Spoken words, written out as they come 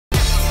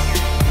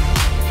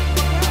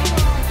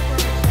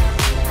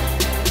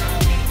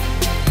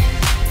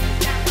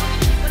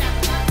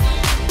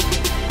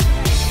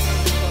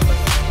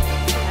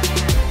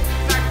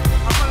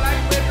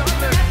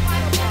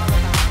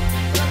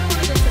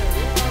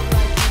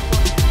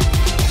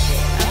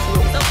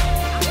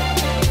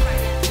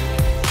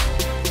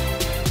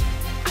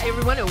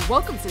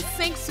Welcome to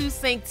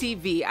Se27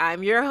 TV.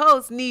 I'm your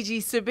host, Niji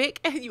Sabik,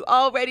 and you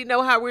already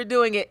know how we're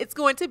doing it. It's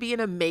going to be an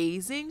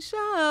amazing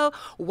show.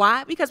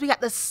 Why? Because we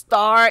got the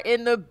star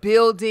in the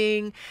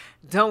building.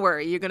 Don't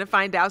worry, you're going to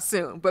find out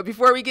soon. But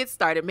before we get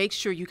started, make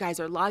sure you guys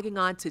are logging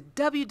on to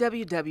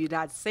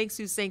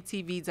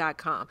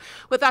www.Se27tv.com.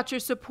 Without your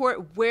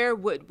support, where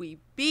would we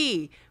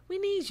be? We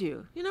need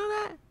you. You know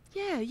that?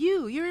 Yeah,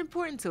 you're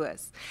important to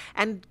us.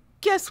 And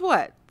guess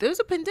what? There's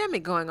a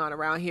pandemic going on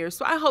around here,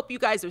 so I hope you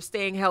guys are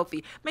staying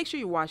healthy. Make sure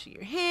you're washing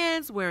your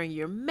hands, wearing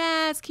your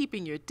mask,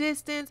 keeping your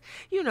distance,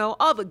 you know,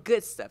 all the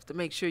good stuff to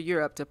make sure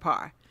you're up to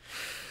par.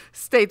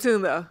 Stay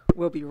tuned, though.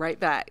 We'll be right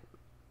back.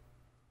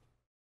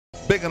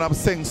 Bigging up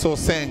Sing So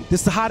Sing. This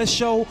is the hottest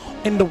show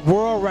in the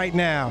world right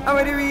now.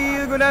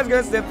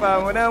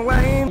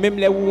 Même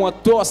les où on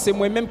tord, c'est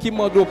moi-même qui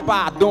m'en dois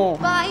pardon.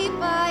 Bye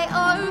bye,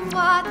 au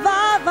revoir.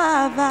 Va,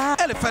 va, va.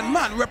 Elephant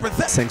Man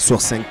represent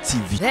 5/5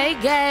 TV. They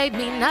gave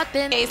me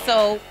nothing. Okay,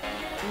 so,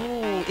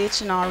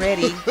 itching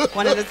already.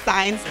 One of the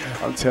signs.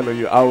 I'm telling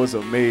you, I was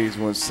amazed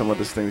when some of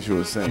the things you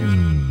were saying.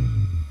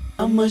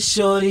 I'm a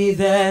shorty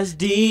that's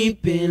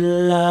deep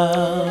in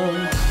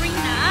love.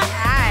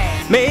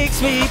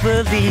 Makes me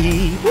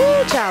believe.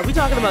 Woo, child, we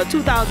talking about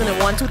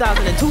 2001,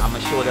 2002. I'ma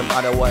show them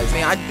otherwise.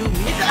 Man, I do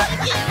me.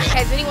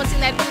 Has anyone seen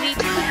that booty?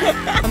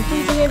 I'm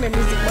pleased to hear my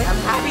music. I'm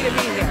happy to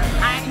be here.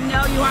 I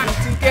know you are.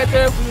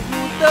 Together we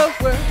rule the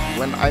world.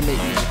 When I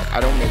make music, I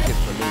don't make it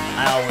for me.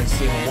 I always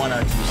sing 1 or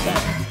 2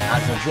 songs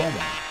as a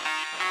drummer.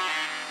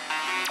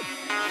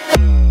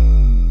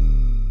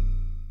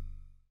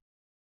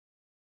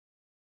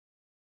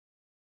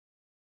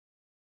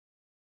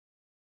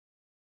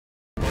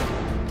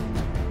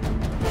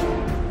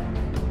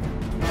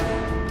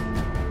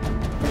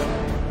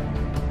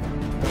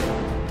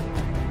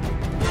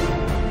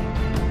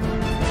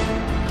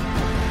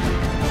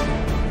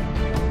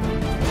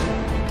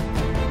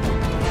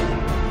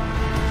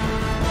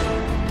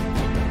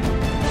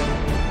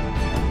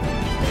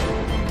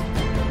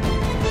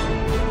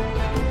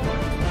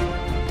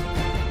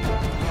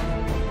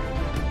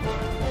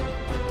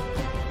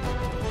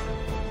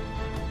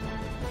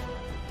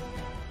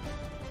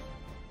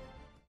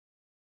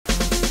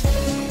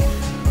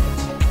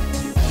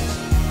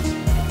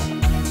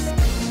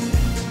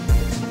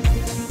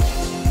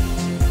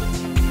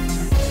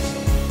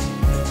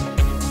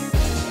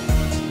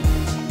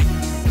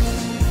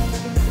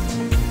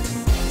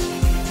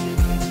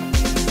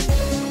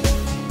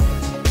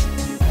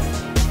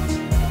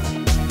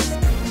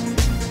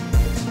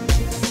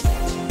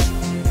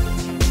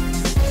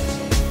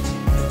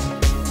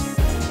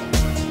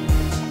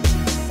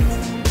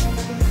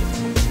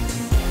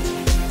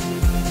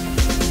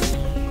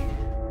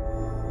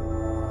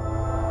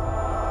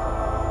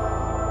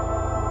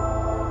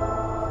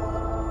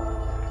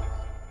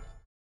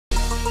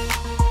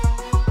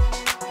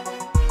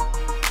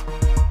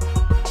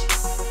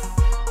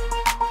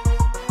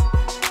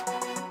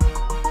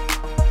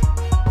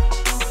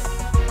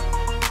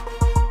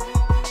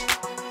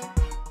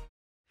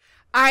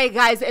 All right,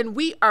 guys, and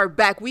we are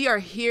back. We are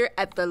here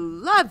at the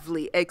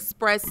lovely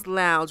Express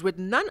Lounge with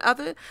none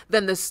other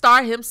than the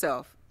star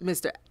himself,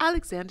 Mr.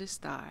 Alexander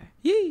Starr.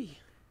 Yee.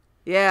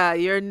 Yeah,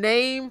 your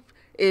name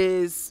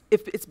is,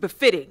 if it's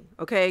befitting,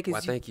 okay? Why,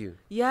 thank you.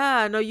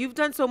 Yeah, no, you've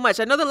done so much.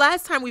 I know the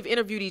last time we've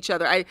interviewed each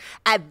other, at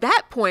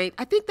that point,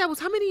 I think that was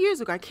how many years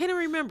ago? I can't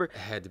even remember. It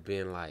had to be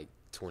in like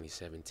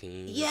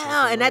 2017.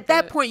 Yeah, and at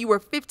that point, you were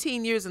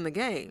 15 years in the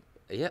game.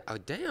 Yeah, oh,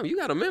 damn, you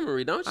got a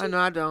memory, don't you? I know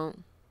I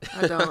don't.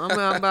 I'm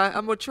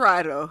gonna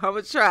try though. I'm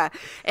gonna try.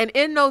 And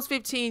in those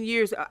 15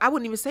 years, I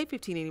wouldn't even say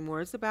 15 anymore.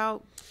 It's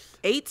about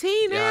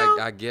 18 now.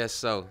 Yeah, I guess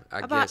so.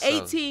 About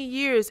 18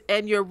 years,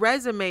 and your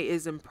resume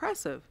is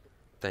impressive.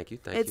 Thank you.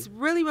 It's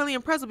really, really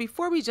impressive.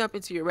 Before we jump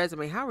into your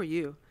resume, how are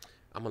you?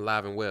 I'm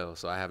alive and well,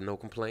 so I have no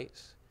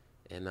complaints,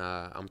 and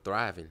I'm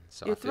thriving.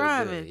 So You're I feel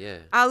thriving. good. Yeah.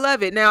 I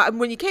love it. Now,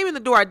 when you came in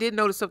the door, I did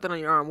notice something on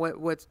your arm.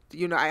 What's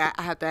I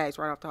have to ask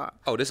right off the top.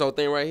 Oh, this whole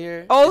thing right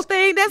here.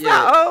 Thing? That's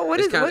not. Oh,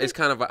 what is it? It's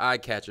kind of an eye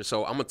catcher.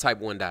 So I'm a type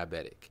 1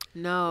 diabetic.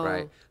 No.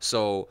 Right.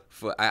 So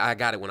I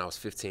got it when I was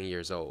 15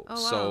 years old. Oh,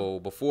 wow. So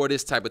before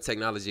this type of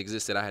technology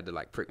existed, I had to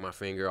like prick my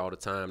finger all the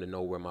time to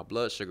know where my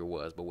blood sugar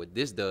was. But what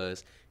this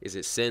does is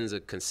it sends a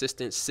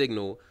consistent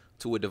signal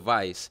to a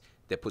device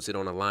that puts it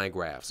on a line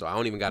graph. So I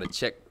don't even got to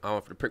check. I don't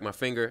have to prick my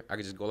finger. I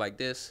can just go like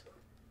this,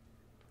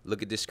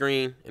 look at this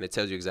screen, and it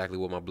tells you exactly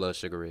what my blood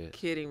sugar is.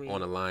 Kidding me.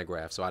 On a line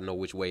graph, so I know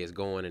which way it's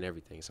going and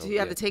everything. So do you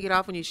have to take it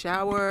off when you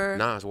shower?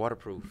 Nah, it's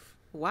waterproof.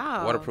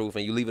 Wow. Waterproof,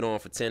 and you leave it on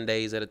for 10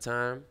 days at a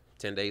time.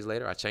 10 days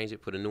later, I change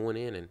it, put a new one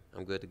in, and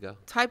I'm good to go.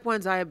 Type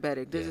 1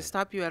 diabetic. Does it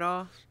stop you at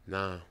all?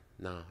 Nah,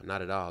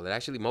 not at all. It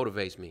actually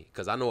motivates me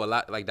because I know a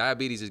lot, like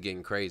diabetes is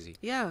getting crazy.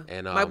 Yeah.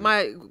 And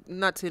my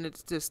not to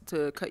just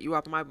to cut you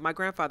off, my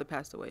grandfather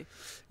passed away.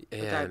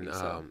 And diabetes,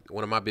 so.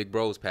 One of my big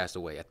bros passed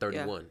away at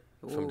 31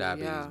 from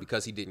diabetes yeah.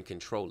 because he didn't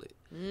control it.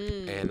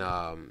 And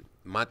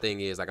my thing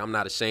is, like, I'm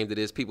not ashamed of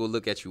this. People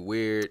look at you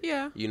weird,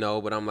 you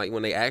know, but I'm like,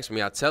 when they ask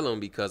me, I tell them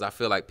because I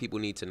feel like people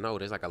need to know.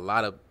 There's like a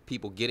lot of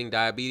people getting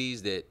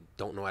diabetes that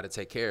don't know how to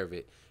take care of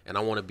it. And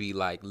I want to be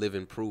like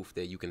living proof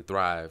that you can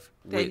thrive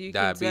That with you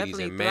can diabetes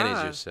definitely and manage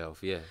thrive. yourself.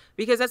 Yeah.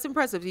 Because that's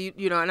impressive.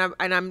 You know, and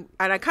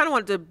I kind of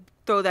wanted to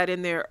throw that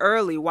in there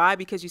early. Why?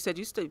 Because you said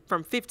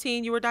from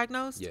 15 you were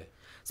diagnosed. Yeah.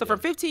 So from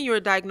 15 you were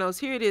diagnosed.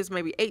 Here it is,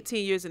 maybe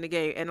 18 years in the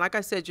game. And like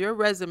I said, your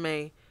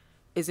resume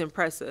is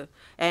impressive.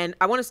 And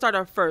I want to start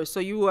off first. So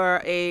you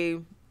are a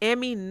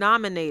Emmy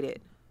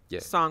nominated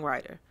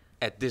songwriter.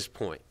 At this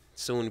point.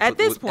 Soon At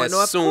this point,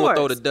 no, of soon we'll course.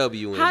 throw the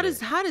W in How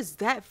there. does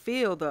that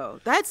feel though?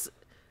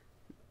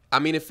 I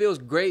mean, it feels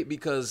great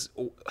because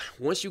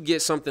once you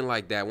get something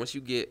like that, once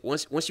you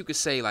could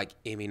say like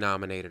Emmy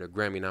nominated or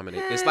Grammy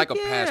nominated, it's like a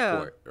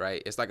passport,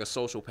 right? It's like a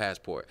social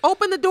passport.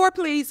 Open the door,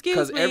 please. Excuse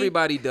me. Because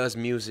everybody does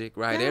music,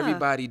 right? Yeah.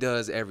 Everybody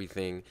does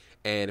everything.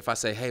 And if I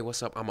say, hey,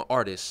 what's up? I'm an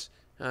artist.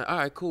 All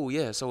right, cool.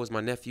 Yeah, so is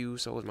my nephew.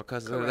 So is my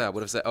cousin. But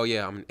if I say, oh,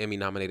 yeah, I'm Emmy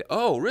nominated.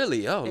 Oh,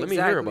 really? Oh, let me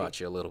hear about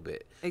you a little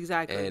bit.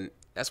 Exactly. And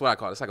that's what I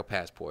call it. It's like a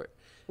passport.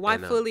 Why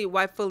and,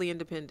 fully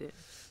independent?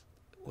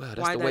 Well,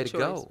 that's the way to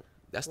go.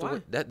 That's the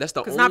way, that's the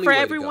only way. Because not for to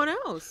everyone go.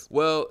 else.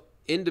 Well,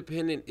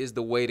 independent is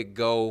the way to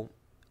go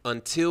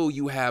until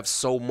you have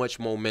so much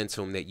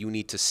momentum that you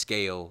need to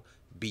scale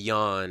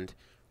beyond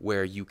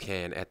where you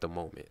can at the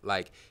moment.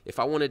 Like if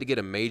I wanted to get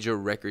a major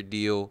record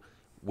deal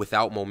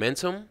without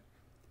momentum,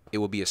 it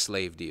would be a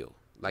slave deal.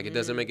 Like it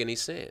doesn't make any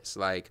sense.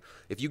 Like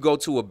if you go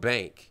to a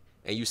bank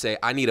and you say,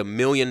 I need $1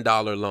 million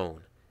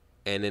loan.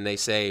 And then they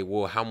say,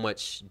 well, how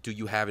much do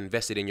you have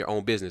invested in your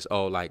own business?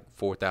 Oh, like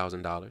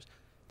 $4,000.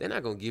 They're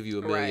not going to give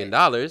you $1 million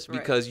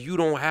because you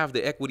don't have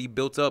the equity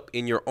built up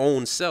in your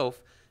own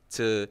self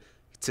to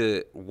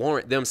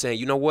warrant them saying,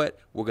 you know what,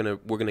 we're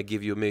gonna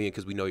give you $1 million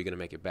because we know you're gonna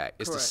make it back.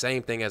 It's the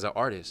same thing as an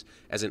artist.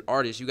 As an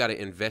artist, you got to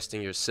invest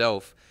in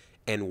yourself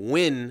and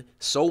win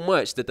so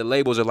much that the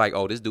labels are like,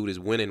 oh, this dude is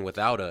winning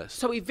without us.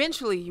 So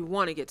eventually you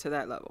want to get to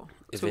that level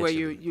to where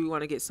you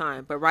want to get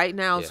signed. But right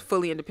now it's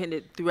fully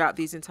independent throughout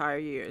these entire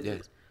years. Yeah.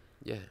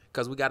 Yeah,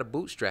 because we got to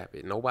bootstrap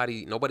it.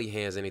 Nobody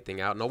hands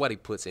anything out. Nobody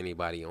puts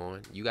anybody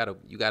on. You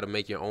gotta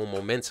make your own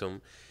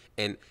momentum.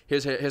 And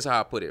here's how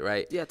I put it,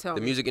 right? Yeah, tell me.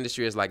 The music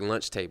industry is like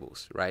lunch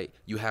tables, right?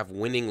 You have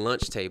winning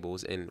lunch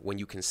tables, and when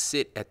you can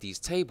sit at these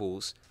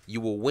tables,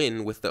 you will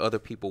win with the other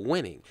people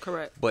winning.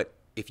 Correct. But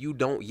if you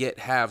don't yet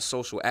have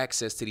social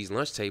access to these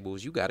lunch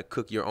tables, you got to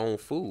cook your own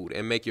food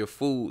and make your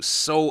food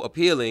so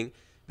appealing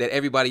that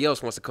everybody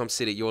else wants to come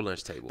sit at your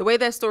lunch table. The way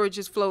that story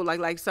just flowed,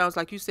 like sounds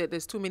like you said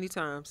this too many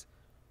times.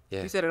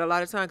 Yeah. You said it a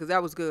lot of times because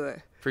that was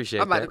good. Appreciate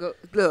I'm about that. to go.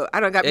 Look,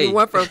 I done got me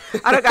one from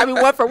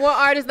one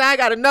artist. Now I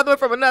got another one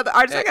from another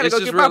artist. I got to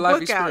go get my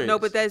book out. No,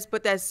 but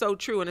that's so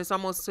true, and it's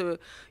almost to,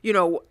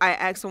 I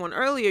asked someone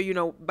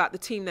earlier, about the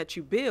team that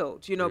you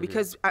build,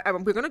 because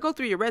we're gonna go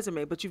through your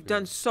resume, but you've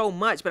done so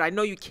much, but I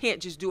know you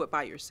can't just do it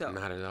by yourself.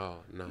 Not at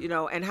all.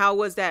 No. And how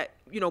was that?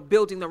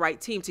 Building the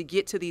right team to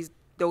get to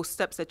those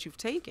steps that you've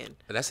taken.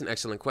 That's an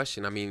excellent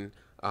question. I mean,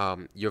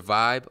 your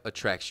vibe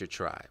attracts your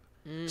tribe.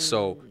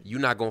 So you're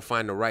not going to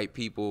find the right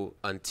people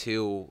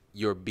until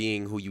you're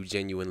being who you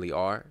genuinely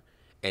are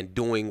and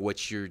doing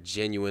what you're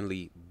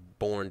genuinely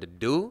born to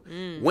do.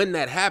 When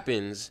that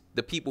happens,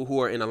 the people who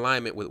are in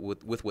alignment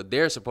with what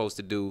they're supposed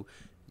to do,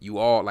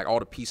 all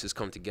the pieces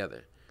come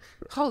together.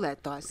 Hold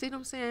that thought. See what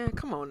I'm saying?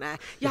 Come on now.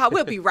 Y'all,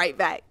 we'll be right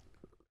back.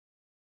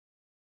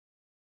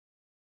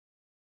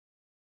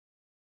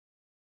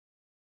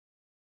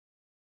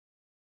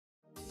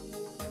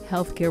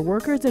 Healthcare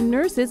workers and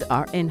nurses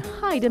are in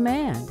high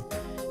demand.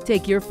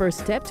 Take your first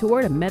step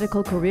toward a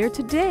medical career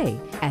today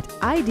at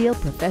Ideal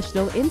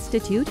Professional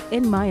Institute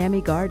in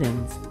Miami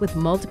Gardens. With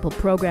multiple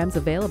programs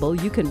available,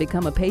 you can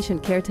become a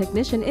patient care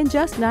technician in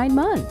just 9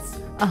 months,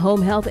 a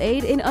home health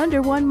aide in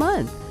under 1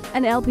 month,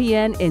 an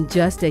LPN in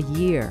just a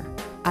year.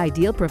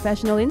 Ideal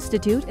Professional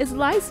Institute is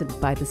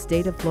licensed by the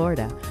state of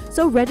Florida,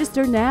 so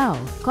register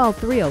now. Call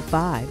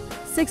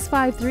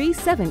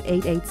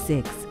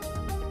 305-653-7886.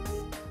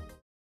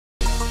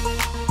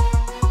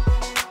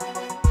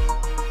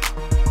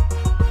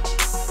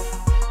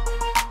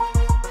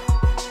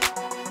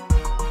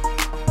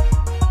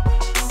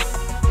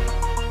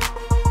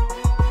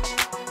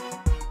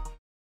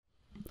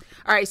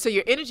 All right, so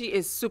your energy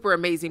is super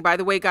amazing. By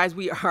the way, guys,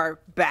 we are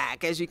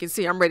back. As you can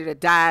see, I'm ready to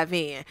dive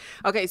in.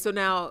 Okay, so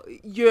now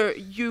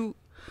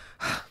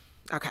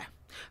okay,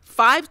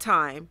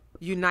 5-time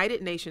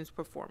United Nations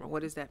performer.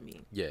 What does that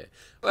mean? Yeah,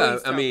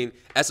 well, I mean,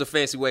 that's a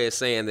fancy way of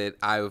saying that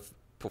I've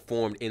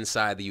performed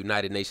inside the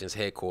United Nations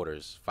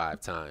headquarters 5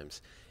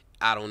 times.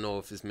 I don't know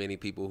if there's many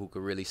people who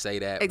could really say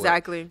that.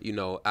 Exactly.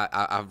 But,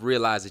 I've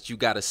realized that you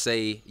got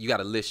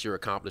to list your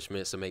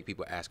accomplishments to make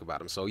people ask about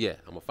them. So yeah,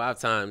 I'm a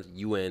 5-time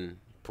UN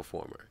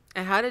performer.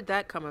 And how did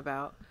that come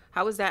about?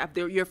 How was that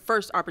your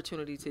first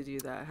opportunity to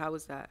do that? How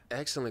was that?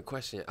 Excellent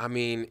question. I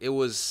mean,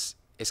 it's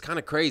kind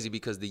of crazy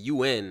because the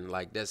UN,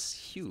 like, that's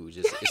huge.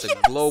 It's a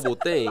global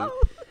thing.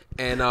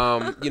 And,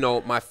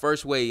 my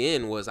first way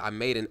in was I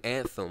made an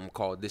anthem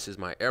called This Is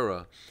My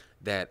Era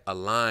that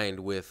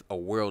aligned with a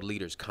world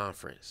leaders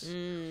conference.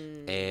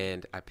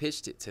 And I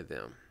pitched it to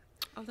them.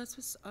 Oh, that's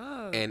what's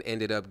up. And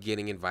ended up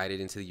getting invited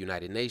into the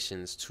United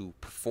Nations to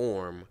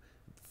perform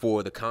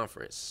for the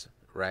conference,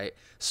 right?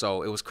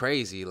 So it was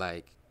crazy.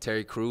 Like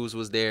Terry Crews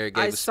was there,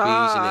 gave a speech,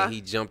 saw. and then he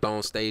jumped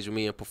on stage with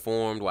me and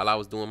performed while I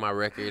was doing my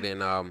record.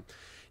 And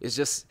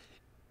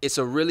it's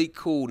a really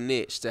cool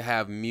niche to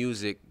have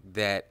music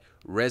that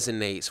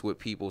resonates with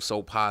people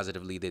so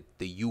positively that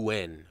the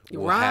UN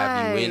will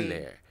have you in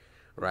there.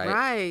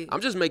 Right. I'm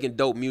just making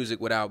dope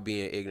music without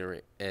being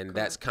ignorant, and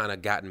that's kind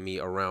of gotten me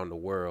around the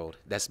world.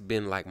 That's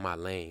been like my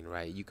lane,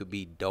 right? You could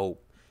be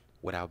dope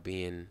without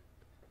being,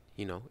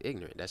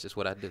 ignorant. That's just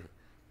what I do.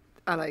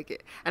 I like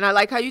it. And I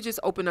like how you just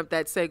open up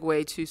that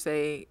segue to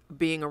say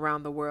being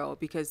around the world,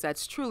 because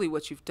that's truly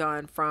what you've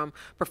done, from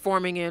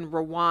performing in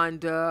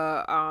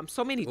Rwanda,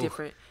 so many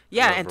different.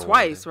 Yeah, and Rwanda.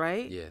 Twice,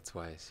 right? Yeah,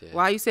 twice. Yeah.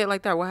 Why you say it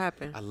like that? What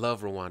happened? I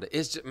love Rwanda.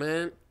 It's just,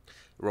 man,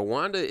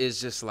 Rwanda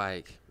is just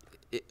like,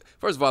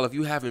 first of all, if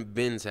you haven't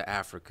been to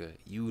Africa,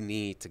 you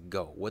need to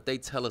go. What they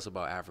tell us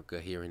about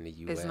Africa here in the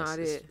U.S. It's not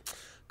it.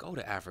 Go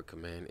to Africa,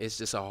 man. It's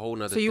just a whole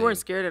nother thing. So you weren't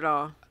scared at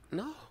all?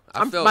 No.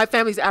 My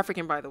family's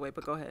African, by the way,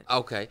 but go ahead.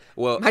 Okay.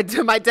 Well,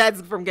 my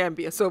dad's from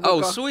Gambia, so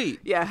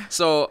sweet. Yeah.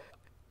 So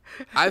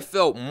I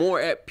felt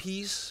more at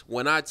peace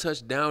when I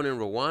touched down in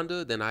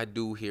Rwanda than I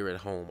do here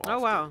at home. Often. Oh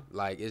wow.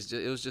 Like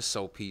it was just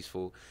so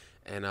peaceful,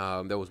 and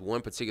there was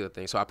one particular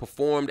thing. So I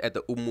performed at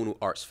the Umunu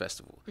Arts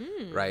Festival,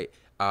 right?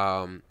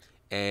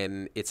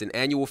 And it's an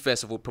annual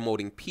festival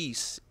promoting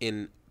peace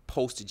in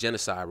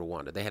post-genocide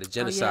Rwanda. They had a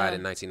genocide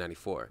in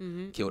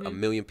 1994, killed 1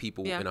 million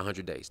people in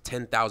 100 days,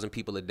 10,000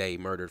 people a day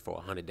murdered for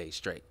 100 days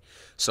straight.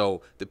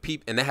 So the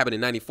people, and that happened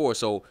in 94.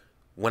 So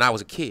when I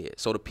was a kid,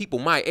 so the people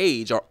my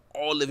age are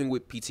all living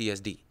with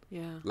PTSD,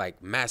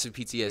 like massive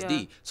PTSD.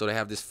 Yeah. So they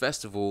have this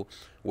festival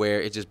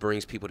where it just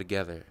brings people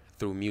together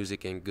through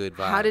music and good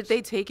vibes. How did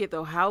they take it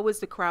though? How was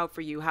the crowd for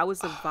you? How was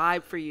the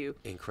vibe for you?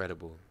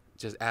 Incredible.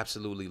 Just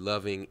absolutely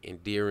loving,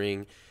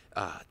 endearing.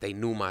 They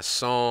knew my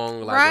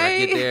song when I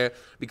get there,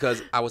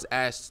 because I was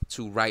asked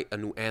to write a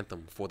new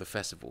anthem for the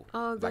festival.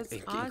 Oh, that's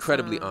awesome.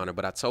 Incredibly honored.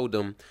 But I told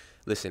them,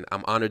 listen,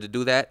 I'm honored to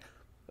do that,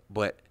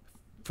 but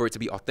for it to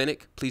be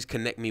authentic, please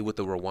connect me with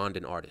a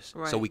Rwandan artist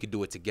so we could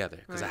do it together,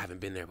 because I haven't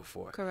been there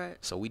before.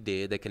 Correct. So we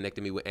did. They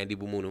connected me with Andy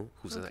Bumunu,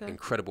 who's an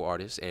incredible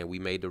artist, and we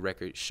made the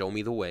record Show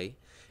Me the Way.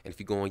 And if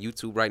you go on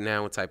YouTube right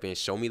now and type in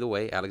Show Me the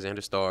Way,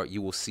 Alexander Starr,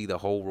 you will see the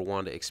whole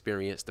Rwanda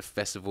experience, the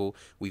festival.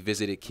 We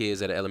visited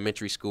kids at an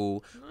elementary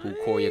school who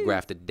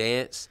choreographed the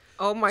dance.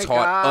 Oh, my God.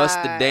 Taught us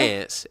the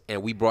dance,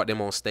 and we brought them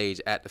on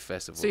stage at the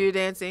festival. So you're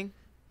dancing?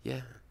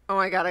 Yeah. Oh,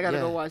 my God. I got to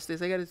go watch this.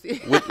 I got to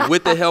see it.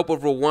 with the help of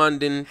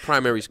Rwandan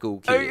primary school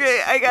kids.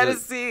 Okay, I got to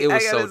see it. It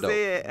was so dope.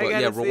 But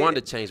yeah,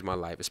 Rwanda changed my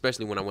life,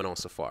 especially when I went on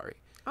safari.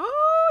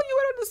 Oh, you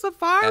went on the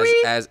safari?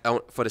 As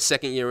for the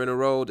second year in a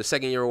row, the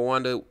second year in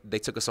Rwanda, they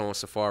took us on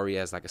safari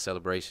as like a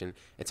celebration.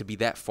 And to be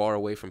that far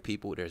away from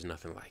people, there's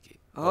nothing like it.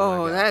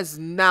 Oh,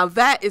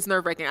 that is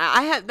nerve-wracking.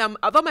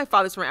 Although my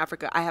father's from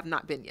Africa, I have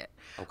not been yet.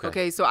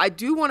 Okay, so I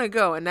do want to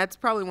go, and that's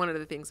probably one of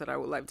the things that I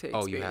would like to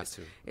experience. Oh, you have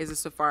to. Is a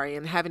safari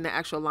and having the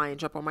actual lion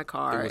jump on my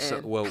car.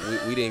 Well,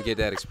 we didn't get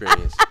that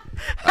experience.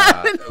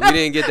 We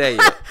didn't get that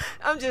yet.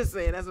 I'm just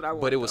saying, that's what I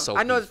want. But it was so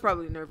I know peaceful. It's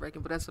probably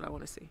nerve-wracking, but that's what I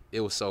want to see.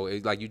 It was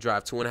like you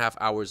drive 2.5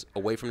 hours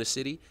away from the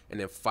city and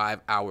then 5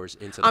 hours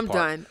into the park. I'm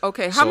done.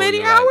 Okay, how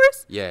many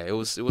hours? It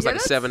was like a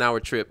 7-hour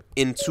trip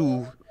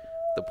into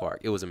the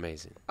park. It was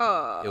amazing.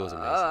 Oh, it was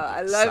amazing.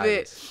 I love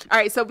it. All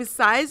right, so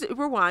besides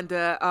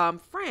Rwanda,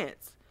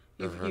 France.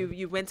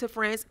 You went to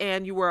France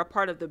and you were a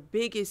part of the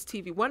biggest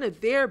TV, one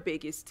of their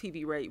biggest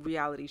TV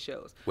reality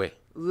shows. Wait.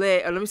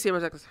 Let me see if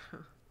I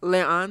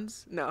Les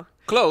Anges? No.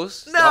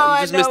 Close. No,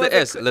 you just missed the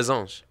S. Les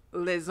Anges.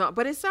 Les Anges.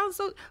 But it sounds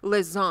so...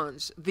 Les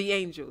Anges. The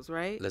angels,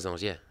 right? Les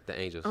Anges, yeah. The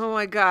angels. Oh,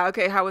 my God.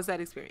 Okay, how was that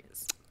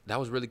experience? That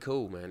was really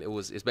cool, man.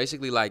 It's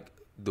basically like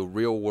the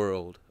real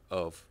world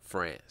of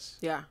France.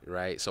 Yeah.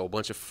 Right? So a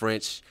bunch of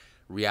French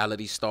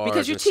reality stars.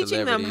 Because you're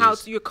teaching them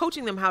you're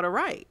coaching them how to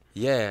write.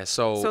 Yeah,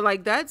 so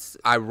like that's...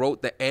 I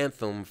wrote the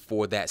anthem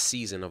for that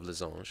season of Les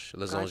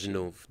Anges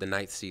Neuf, the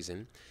 9th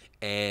season,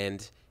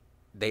 and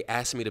they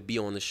asked me to be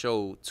on the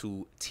show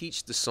to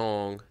teach the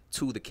song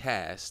to the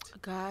cast.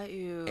 Got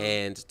you.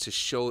 And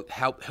to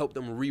help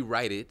them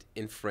rewrite it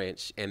in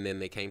French, and then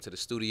they came to the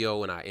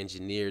studio and I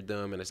engineered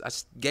them, and I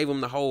gave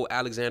them the whole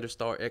Alexander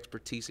Starr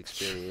expertise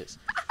experience.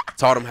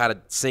 Taught them how to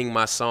sing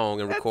my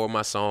song and record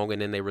my song,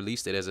 and then they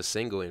released it as a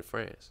single in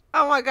France.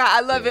 Oh, my God.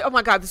 I love it. Oh,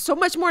 my God. There's so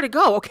much more to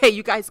go. Okay,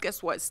 you guys,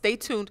 guess what? Stay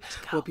tuned.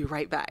 We'll be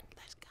right back.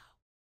 Let's go.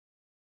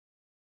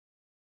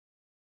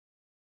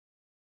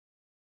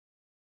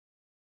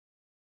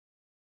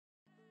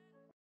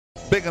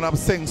 Bigging up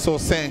Sing So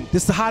Sing.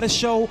 This is the hottest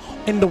show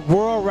in the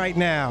world right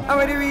now.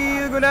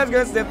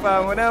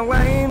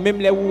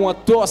 Même les où on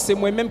tort, c'est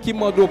moi-même qui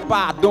demande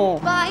pardon.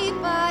 Bye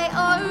bye,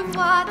 au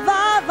revoir.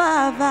 Va,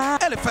 va, va.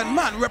 Elephant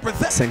Man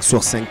represent. 5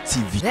 sur 5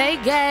 TV. They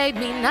gave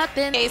me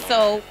nothing. Okay,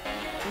 so,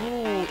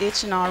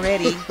 itching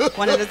already.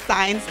 One of the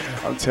signs.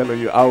 I'm telling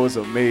you, I was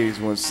amazed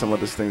when some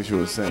of the things you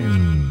were saying.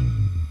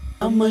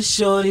 I'm a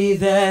shorty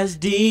that's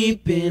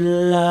deep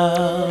in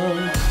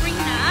love.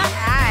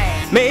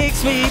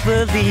 makes me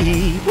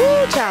believe.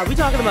 Woo, child, we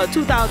talking about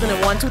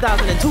 2001,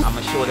 2002.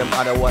 I'ma show them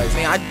otherwise.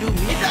 Man, I do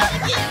me.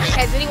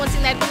 Has anyone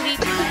seen that booty?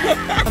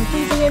 I'm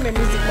pleasing him in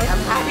music.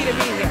 I'm happy to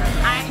be here.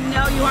 I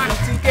know you are.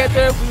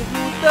 Together we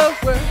rule the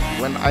world.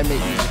 When I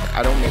make music,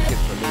 I don't make it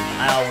for me.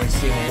 I always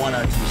sing 1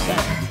 or 2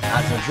 songs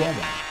as a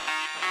drummer.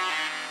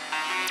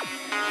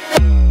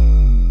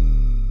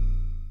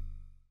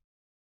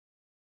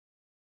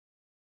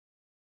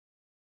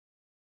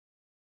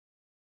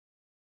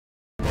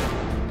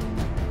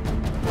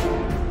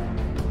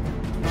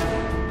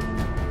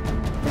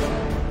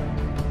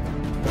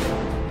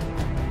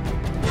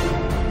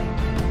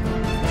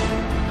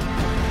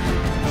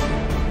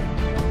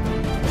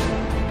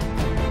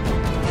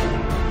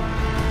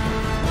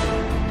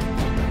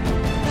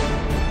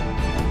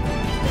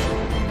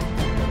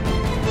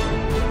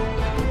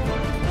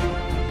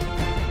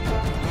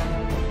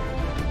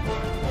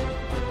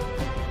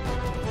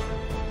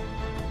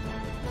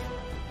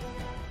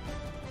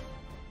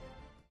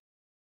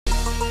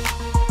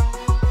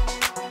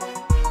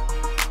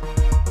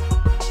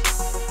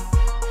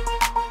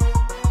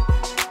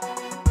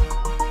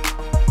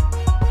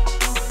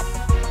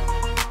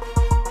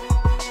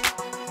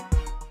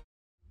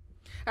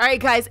 All right,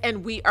 guys,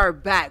 and we are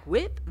back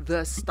with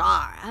the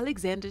star,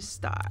 Alexander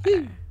Starr.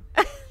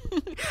 All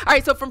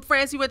right, so from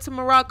France, you went to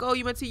Morocco,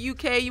 you went to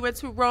UK, you went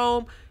to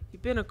Rome.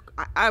 You've been,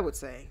 I would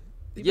say,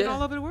 you've been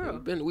all over the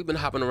world. We've been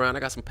hopping around.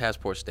 I got some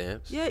passport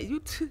stamps. Yeah,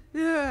 you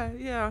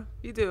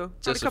you do.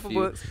 Just a couple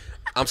books.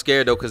 I'm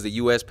scared though, because the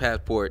U.S.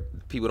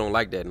 passport, people don't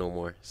like that no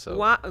more. So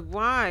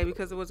why?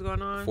 Because of what's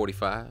going on?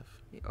 45.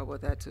 Oh, well,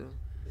 that too.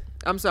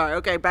 I'm sorry.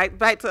 Okay, back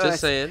to us.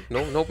 Just saying.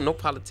 No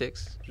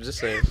politics. Just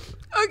saying.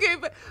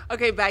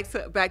 Okay, back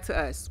to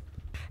us.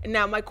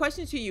 Now, my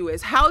question to you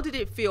is, how did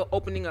it feel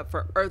opening up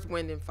for Earth,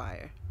 Wind, and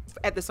Fire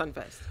at the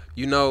Sunfest?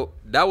 You know,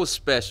 that was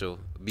special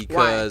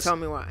because Tell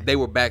me why. They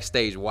were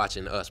backstage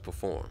watching us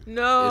perform.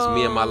 No. It's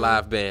me and my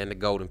live band, the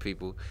Golden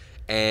People.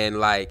 And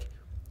like,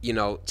 you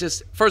know,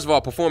 just first of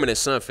all, performing at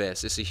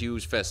Sunfest, it's a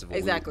huge festival.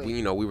 Exactly.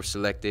 We were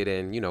selected,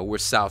 and we're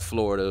South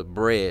Florida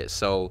bred,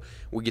 so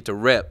we get to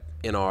rep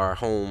in our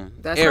home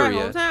area.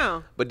 Right,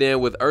 hometown. But then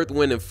with Earth,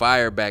 Wind, and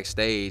Fire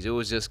backstage, it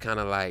was just kind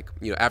of like,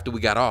 after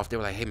we got off, they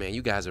were like, hey man,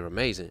 you guys are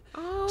amazing.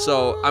 Oh.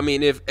 So I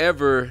mean, if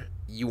ever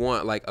you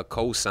want like a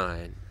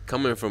cosign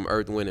coming from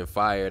Earth, Wind, and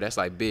Fire, that's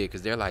like big,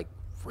 because they're like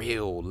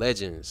real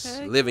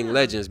legends, living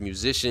legends,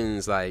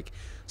 musicians. Like,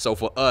 so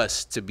for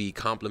us to be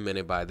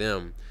complimented by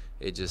them,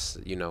 it just,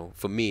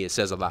 for me, it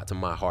says a lot to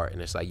my heart.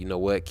 And it's like, you know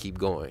what, keep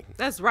going.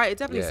 That's right. It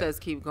definitely says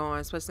keep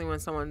going, especially when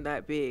someone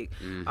that big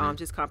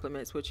just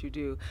compliments what you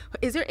do.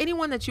 Is there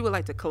anyone that you would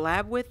like to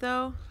collab with,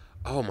 though?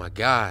 Oh my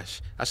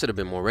gosh, I should have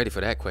been more ready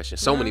for that question.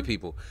 So many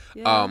people.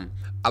 Yeah.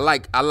 I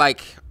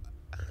like,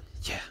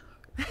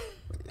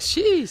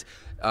 jeez,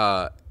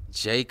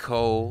 J.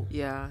 Cole.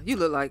 Yeah, you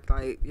look like that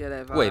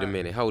vibe. Wait a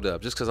minute, hold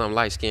up. Just because I'm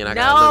light skinned, I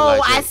no, gotta look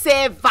like I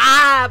said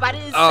vibe. I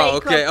didn't say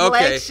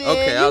complexion.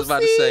 Okay. I was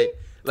about to say.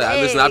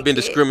 Like, listen, I've been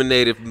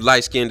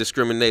light skin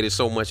discriminated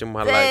so much in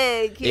my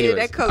life. Anyways,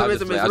 that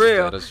colorism is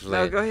real.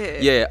 No, go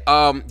ahead.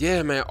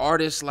 Yeah, man.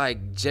 Artists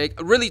like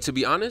Jake. Really, to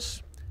be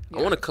honest,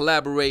 I want to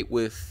collaborate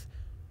with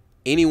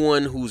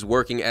anyone who's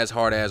working as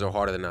hard as or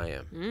harder than I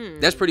am.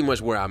 That's pretty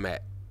much where I'm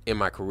at in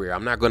my career.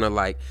 I'm not gonna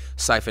like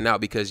siphon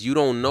out, because you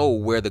don't know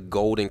where the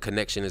golden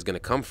connection is gonna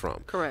come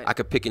from. Correct. I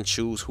could pick and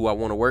choose who I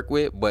want to work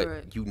with,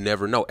 but you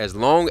never know. As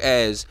long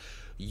as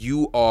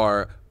you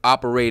are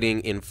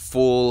operating in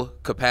full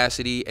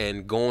capacity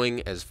and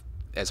going as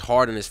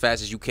hard and as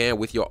fast as you can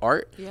with your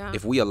art,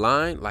 if we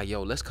align, like,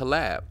 yo, let's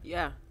collab.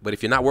 Yeah. But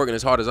if you're not working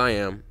as hard as I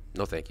am,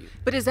 no thank you.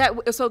 But is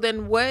that so?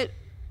 Then what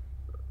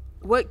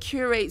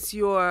curates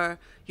your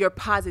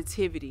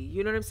positivity?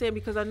 You know what I'm saying?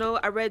 Because I know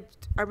I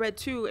read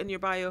too in your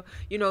bio,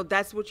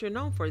 that's what you're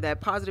known for,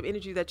 that positive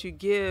energy that you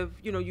give,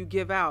 you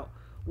give out.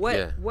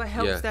 What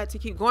helps that to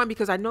keep going?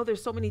 Because I know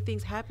there's so many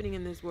things happening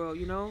in this world,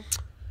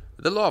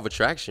 The law of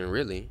attraction,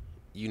 really.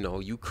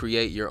 You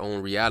create your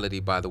own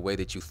reality by the way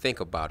that you think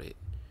about it,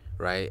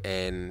 right?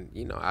 And,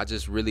 I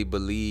just really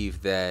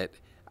believe that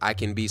I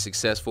can be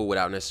successful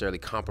without necessarily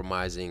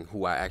compromising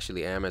who I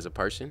actually am as a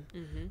person.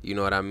 You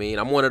know what I mean?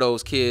 I'm one of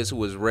those kids who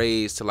was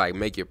raised to like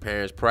make your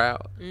parents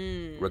proud,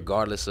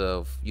 regardless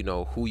of,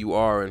 who you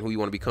are and who you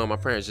want to become. My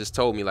parents just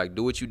told me, like,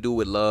 do what you do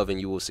with love and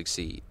you will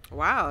succeed.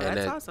 Wow,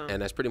 that's awesome.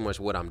 And that's pretty much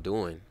what I'm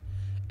doing.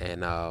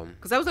 And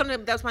because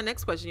that was my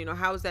next question.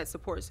 How is that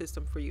support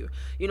system for you?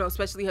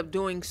 Especially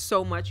doing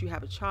so much. You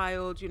have a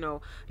child.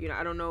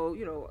 I don't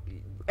know.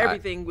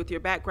 Everything with your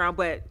background,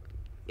 but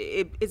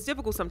it's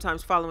difficult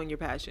sometimes following your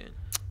passion.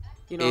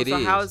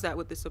 So how is that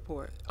with the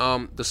support?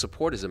 The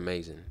support is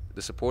amazing.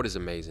 The support is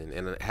amazing,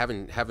 and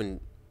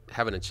having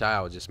a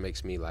child just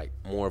makes me like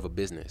more of a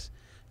business,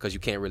 because you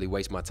can't really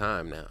waste my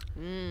time now.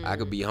 I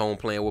could be home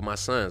playing with my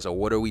son. So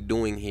what are we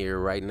doing here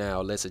right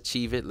now? Let's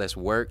achieve it. Let's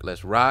work.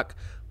 Let's rock.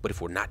 But if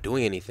we're not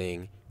doing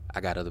anything, I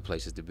got other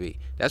places to be.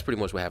 That's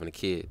pretty much what having a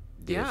kid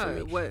did for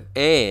me. What?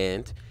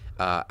 And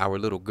our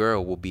little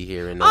girl will be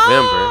here in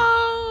November.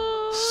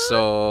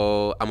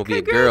 So I'm going to be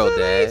a girl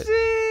dad.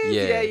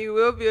 Yeah, you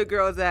will be a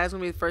girl's ass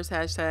when we first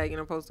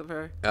hashtag, post of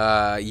her.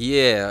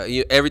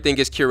 Yeah. Everything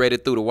gets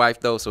curated through the wife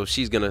though, so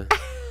she's gonna.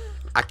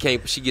 I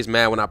can't. She gets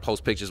mad when I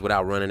post pictures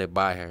without running it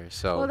by her.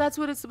 So. Well, that's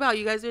what it's about.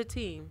 You guys are a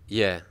team.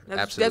 Yeah,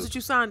 absolutely. That's what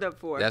you signed up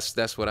for.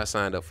 That's what I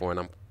signed up for, and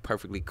I'm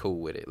perfectly cool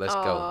with it. Let's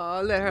go.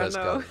 Oh, let her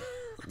know. Go.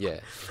 Yeah.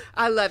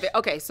 I love it.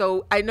 Okay,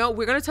 so I know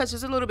we're gonna touch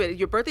this a little bit.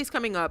 Your birthday's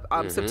coming up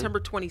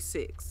September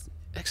 26th.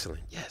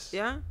 Excellent. Yes.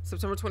 Yeah,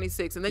 September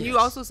 26th, and then you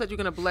also said you're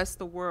gonna bless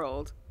the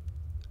world.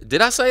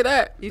 Did I say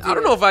that? You did. I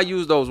don't know if I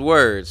use those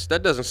words.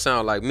 That doesn't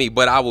sound like me,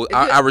 but I will.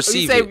 I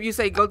receive it. You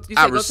say go to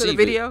the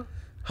video.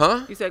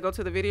 Huh? You said go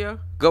to the video.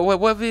 Go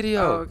what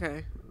video? Oh,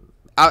 okay.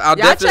 I'll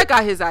check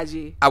out his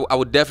IG. I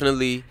would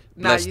definitely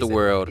bless the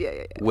world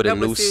with a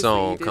new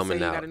song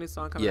coming out. You got a new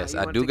song coming yes,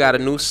 out. I do got a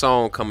new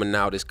song coming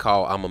out. It's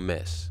called "I'm a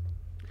Mess"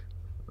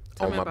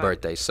 on my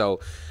birthday. So,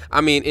 I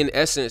mean, in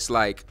essence,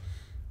 like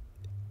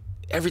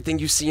everything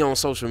you see on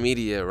social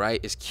media, right,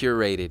 is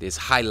curated. It's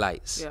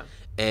highlights. Yeah.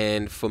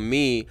 And for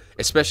me,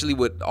 especially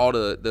with all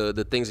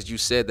the things that you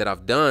said that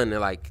I've done,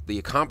 and like the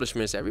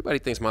accomplishments, everybody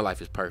thinks my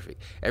life is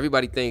perfect.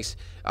 Everybody thinks,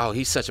 oh,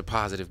 he's such a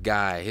positive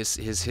guy.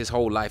 His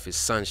whole life is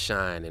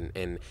sunshine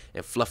and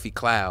fluffy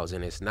clouds,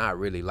 and it's not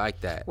really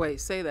like that. Wait,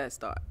 say that,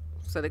 start.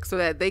 So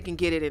that they can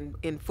get it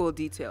in full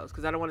details,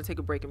 because I don't want to take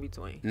a break in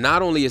between.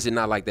 Not only is it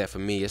not like that for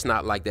me, it's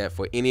not like that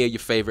for any of your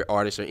favorite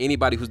artists or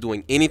anybody who's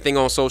doing anything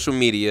on social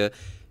media.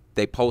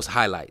 They post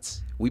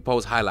highlights. We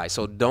post highlights.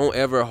 So don't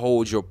ever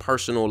hold your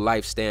personal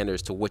life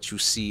standards to what you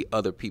see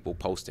other people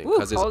posting,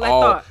 because it's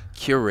all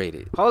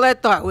curated. Hold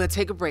that thought. We'll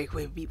take a break.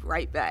 We'll be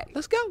right back.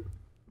 Let's go.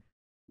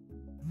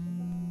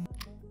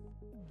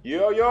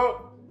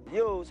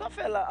 Yo, ça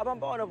fait là, avant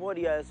pas on a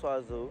volé hier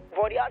soir zo.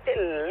 Volé a été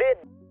lit.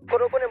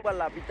 Quand on connaît pas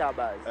la pita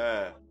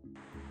base.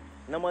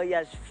 Dans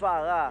mariage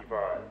Farah.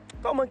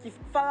 Comment qui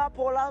Farah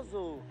pour la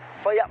zo?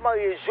 Faut y a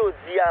marié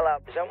jodi à la.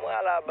 J'aimerais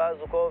à la base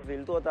encore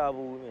ville tout à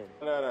vous.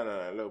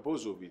 Non, le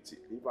pose au petit.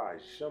 Il va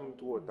jamais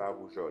tout à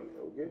vous joli,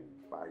 OK?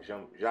 Pas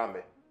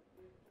jamais.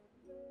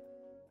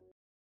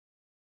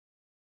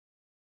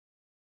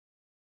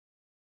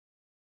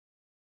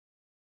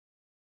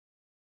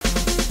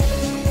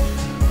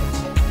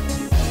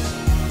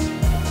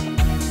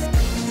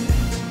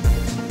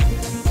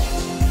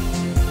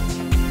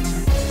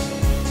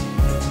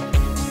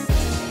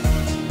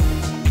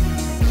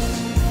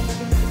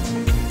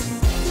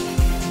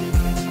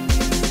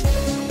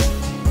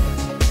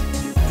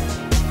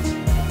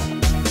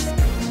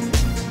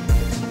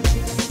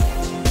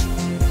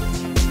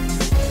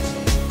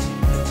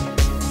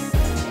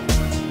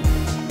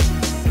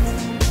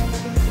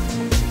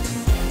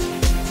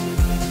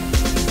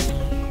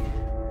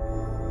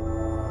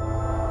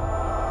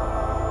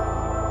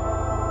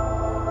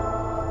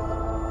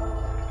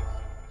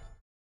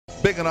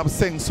 Bigging up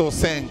Sing So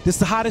Sing. This is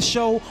the hottest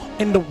show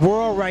in the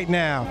world right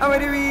now.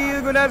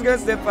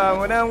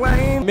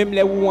 Même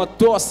les où on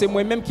tort, c'est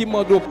moi-même qui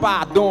demande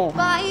pardon.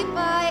 Bye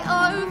bye,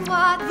 au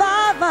revoir.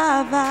 Va,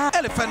 va, va.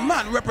 Elephant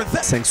Man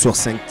represent 5 sur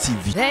 5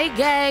 TV. They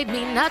gave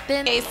me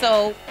nothing. Okay,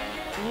 so,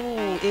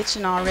 ooh,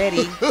 itching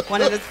already.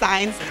 One of the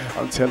signs.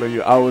 I'm telling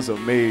you, I was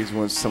amazed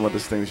when some of the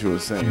things you were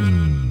saying.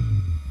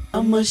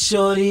 I'm a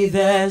shorty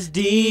that's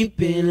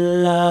deep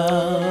in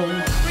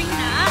love.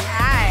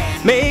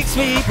 Makes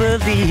me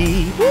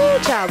believe. Woo,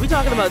 child, we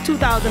talking about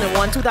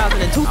 2001,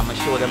 2002. I'ma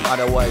show them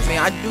otherwise.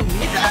 Man, I do me.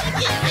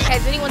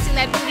 Has anyone seen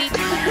that booty?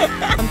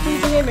 I'm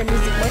pleasing him in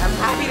music. I'm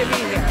happy to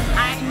be here.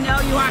 I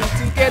know you are.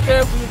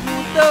 Together we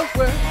rule the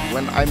world.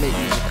 When I make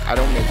music, I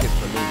don't make it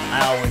for me.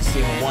 I always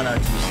sing 1 or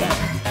 2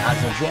 songs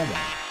as a drummer.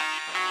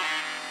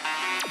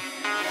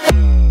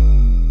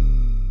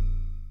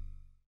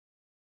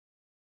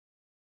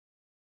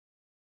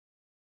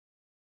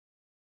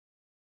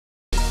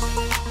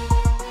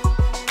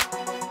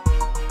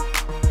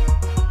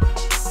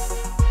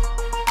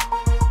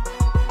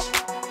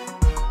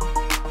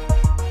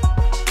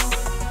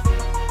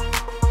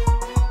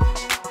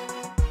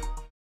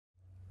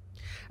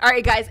 All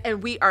right, guys,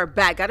 and we are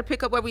back. Got to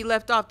pick up where we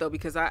left off, though,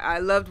 because I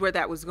loved where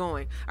that was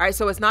going. All right,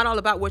 so it's not all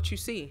about what you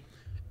see.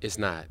 It's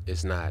not.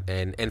 It's not.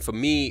 And for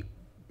me,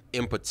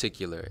 in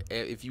particular,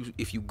 if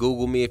you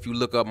Google me, if you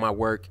look up my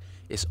work,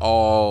 it's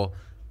all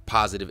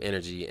positive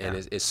energy, and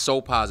it's so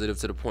positive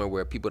to the point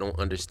where people don't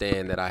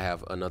understand that I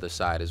have another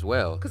side as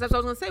well. Because that's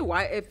what I was gonna say.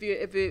 Why,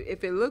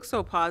 if it looks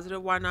so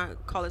positive, why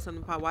not call it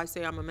something positive? Why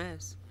say I'm a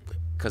mess?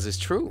 Because it's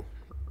true.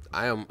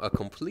 I am a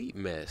complete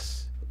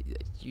mess.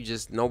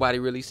 Nobody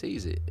really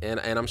sees it, and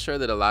I'm sure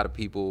that a lot of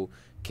people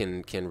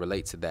can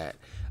relate to that.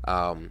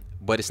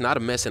 But it's not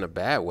a mess in a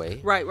bad way.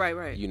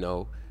 Right. You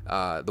know,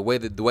 the way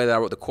that I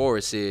wrote the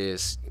chorus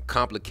is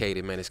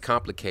complicated, man. It's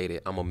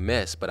complicated. I'm a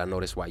mess, but I know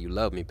that's why you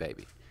love me,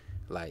 baby.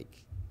 Like,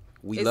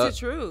 The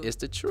truth. It's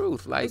the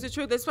truth. Like, it's the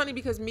truth. It's funny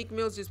because Meek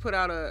Mills just put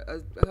out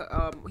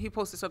he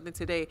posted something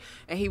today,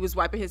 and he was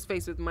wiping his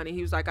face with money.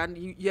 He was like,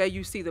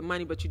 you see the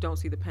money, but you don't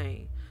see the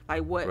pain.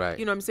 Like what? Right.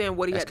 You know what I'm saying?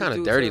 What he That's had to do. That's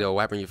kind of dirty though,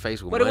 wiping your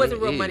face with but money. But it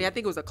wasn't real money. I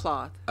think it was a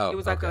cloth. Oh, it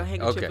was like a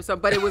handkerchief or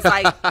something. But it was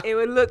like it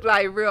would look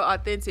like real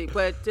authentic.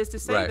 But just to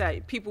say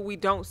that people, we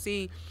don't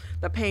see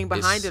the pain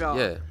behind it all.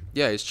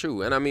 Yeah, it's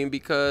true. And I mean,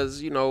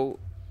 because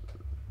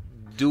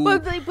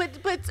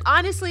But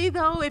honestly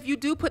though, if you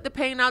do put the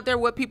pain out there,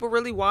 what people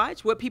really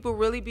watch, what people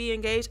really be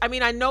engaged. I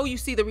mean, I know you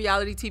see the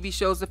reality TV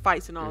shows, the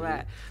fights and all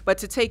that, but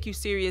to take you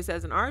serious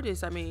as an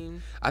artist, I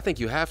mean, I think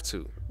you have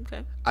to.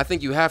 Okay. I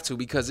think you have to,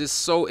 because it's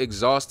so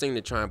exhausting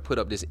to try and put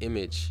up this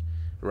image,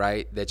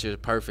 right? That you're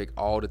perfect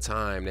all the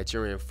time, that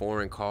you're in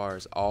foreign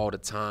cars all the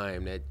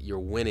time, that you're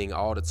winning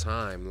all the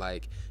time.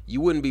 Like,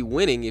 you wouldn't be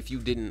winning if you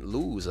didn't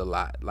lose a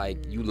lot. Like,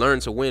 you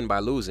learn to win by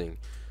losing.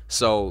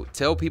 So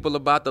tell people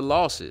about the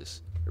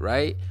losses,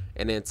 right?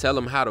 And then tell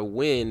them how to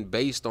win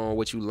based on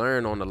what you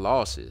learn on the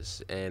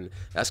losses. And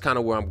that's kind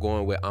of where I'm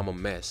going with I'm a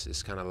Mess.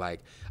 It's kind of like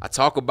I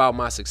talk about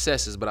my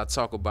successes, but I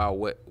talk about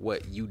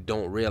what you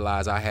don't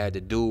realize I had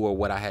to do or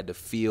what I had to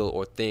feel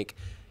or think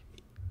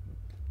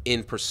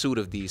in pursuit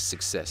of these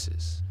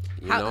successes.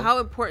 How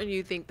important do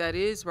you think that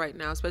is right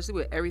now, especially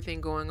with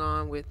everything going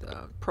on with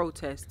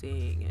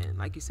protesting and,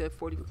 like you said,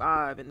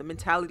 45 and the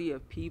mentality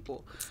of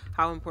people?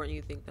 How important do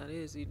you think that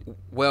is?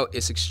 Well,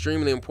 it's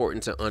extremely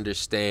important to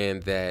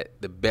understand that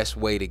the best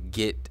way to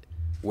get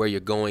where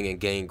you're going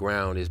and gain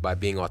ground is by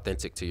being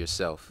authentic to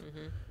yourself.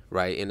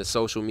 Right? In the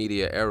social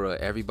media era,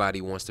 everybody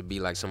wants to be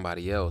like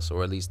somebody else,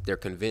 or at least they're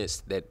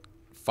convinced that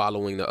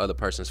following the other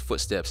person's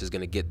footsteps is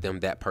going to get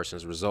them that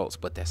person's results,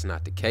 but that's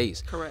not the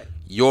case. Correct.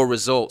 Your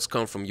results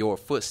come from your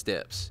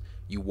footsteps.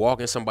 You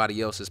walk in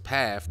somebody else's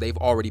path, they've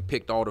already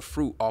picked all the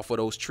fruit off of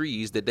those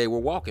trees that they were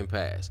walking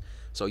past.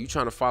 So you're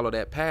trying to follow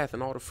that path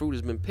and all the fruit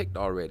has been picked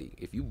already.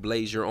 If you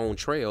blaze your own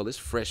trail, there's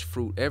fresh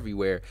fruit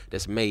everywhere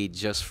that's made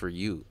just for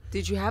you.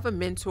 Did you have a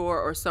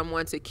mentor or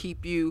someone to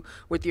keep you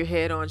with your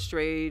head on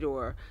straight,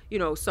 or,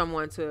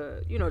 someone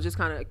to, just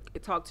kind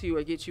of talk to you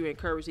or get you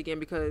encouraged again?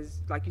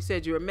 Because like you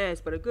said, you're a mess,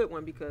 but a good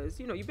one, because,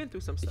 you've been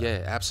through some stuff.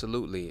 Yeah,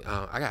 absolutely.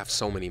 I have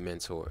so many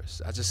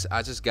mentors. I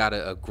just got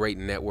a great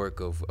network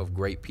of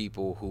great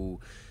people who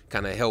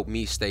kind of help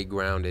me stay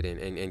grounded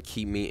and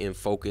keep me in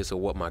focus of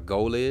what my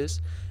goal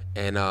is.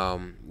 And,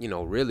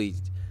 really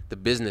the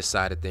business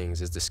side of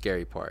things is the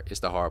scary part. It's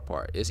the hard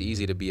part. It's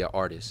easy to be an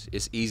artist.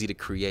 It's easy to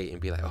create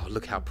and be like, oh,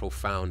 look how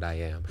profound I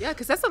am. Yeah,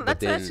 because that's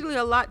actually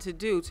a lot to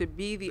do, to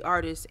be the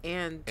artist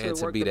and to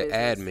work be the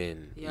business.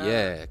 admin.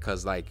 Yeah,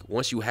 because like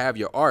once you have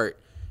your art,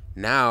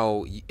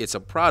 now it's a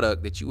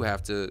product that you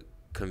have to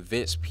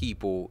convince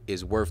people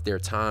is worth their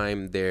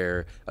time,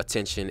 their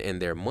attention,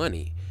 and their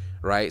money.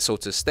 Right? So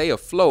to stay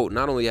afloat,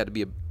 not only you have to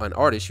be an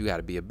artist, you got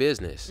to be a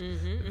business.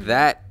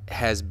 That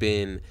has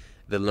been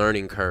the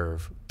learning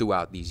curve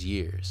throughout these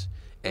years.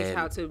 And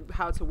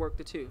how to work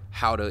the two.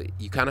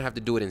 You kind of have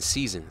to do it in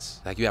seasons.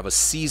 Like you have a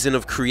season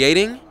of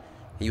creating,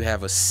 you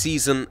have a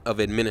season of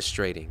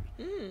administrating,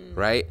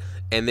 right?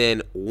 And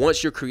then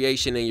once your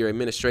creation and your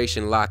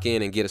administration lock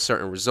in and get a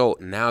certain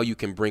result, now you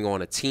can bring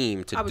on a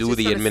team to do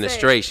the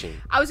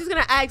administration. I was just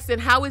going to ask, then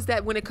how is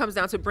that when it comes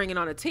down to bringing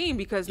on a team?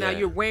 Because now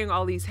you're wearing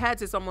all these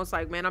hats. It's almost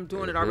like, man, I'm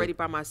doing it already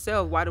by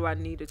myself. Why do I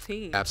need a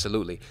team?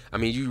 Absolutely. I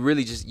mean, you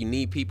really you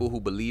need people who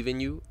believe in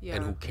you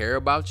and who care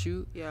about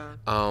you. Yeah.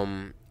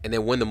 And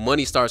then when the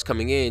money starts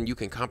coming in, you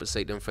can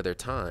compensate them for their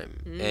time.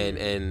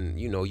 And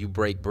you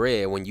break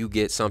bread. When you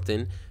get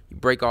something, you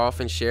break off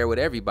and share with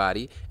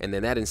everybody, and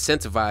then that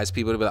incentivizes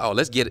people to be like, oh,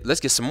 let's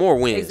get some more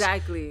wins.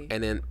 Exactly.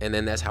 And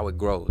then that's how it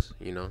grows,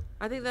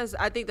 I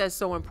think that's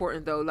so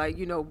important though. Like,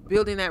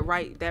 building that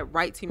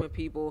right team of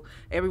people,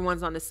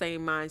 everyone's on the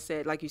same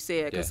mindset, like you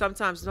said, because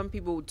sometimes some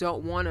people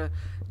don't want to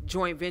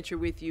joint venture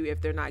with you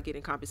if they're not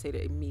getting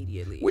compensated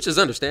immediately. Which is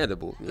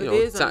understandable. It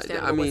is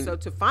understandable. So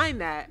to find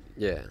that.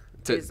 Yeah.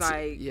 It's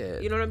like,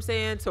 you know what I'm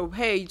saying? So,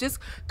 hey, just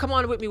come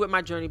on with me with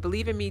my journey.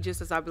 Believe in me just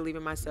as I believe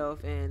in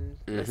myself, and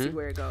let's see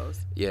where it goes.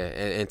 Yeah,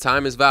 and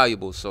time is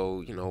valuable.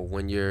 So,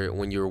 when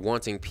you're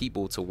wanting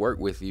people to work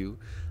with you,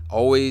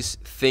 always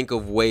think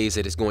of ways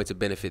that it's going to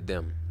benefit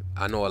them.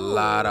 I know a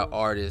lot of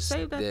artists.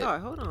 Save that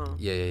thought. Hold on.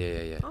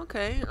 Yeah.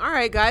 Okay. All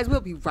right, guys.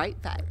 We'll be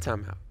right back.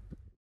 Time out.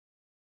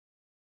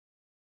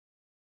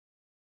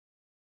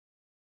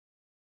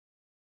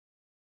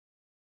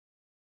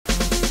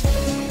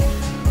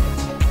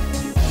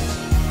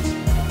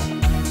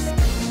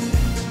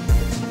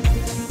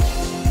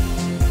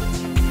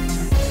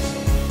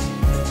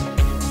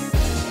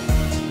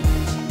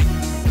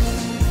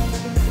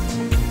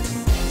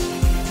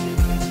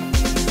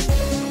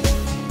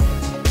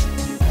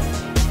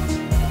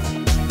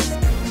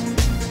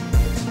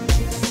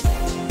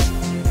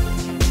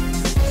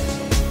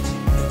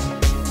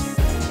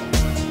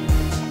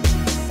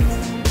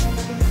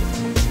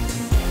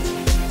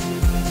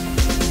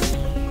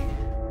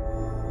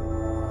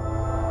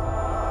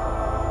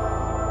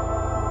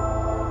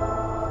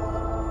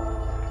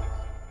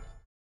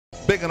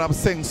 Big up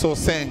Sing So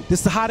Sing.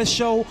 This is the hottest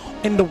show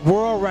in the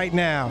world right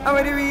now.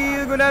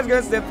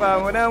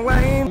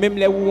 Même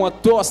les où on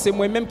tort, c'est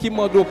moi-même qui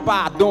demande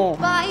pardon.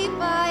 Bye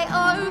bye,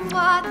 au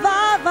revoir.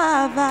 Va,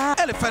 va, va.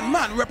 Elephant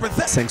Man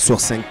represent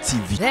 5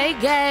 TV. They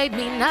gave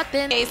me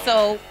nothing. Okay,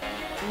 so,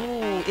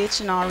 ooh,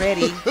 itching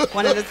already.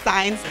 One of the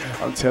signs.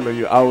 I'm telling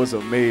you, I was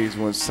amazed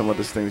when some of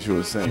the things you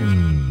were saying.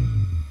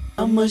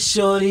 I'm a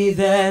shorty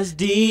that's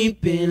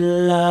deep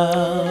in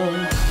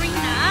love.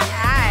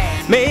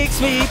 Makes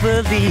me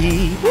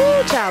believe.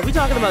 Woo, child, we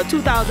talking about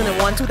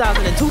 2001,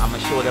 2002. I'ma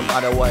show them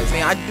otherwise.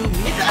 Man, I do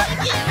me.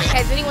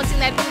 Has anyone seen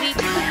that booty?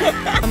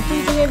 I'm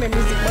pleasing him in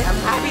music. I'm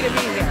happy to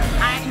be here.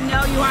 I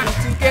know you are.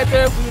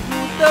 Together we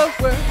rule the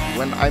world.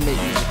 When I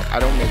make music, I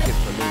don't make it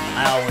for me.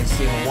 I always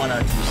sing 1 or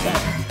 2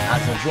 songs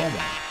as a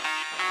drummer.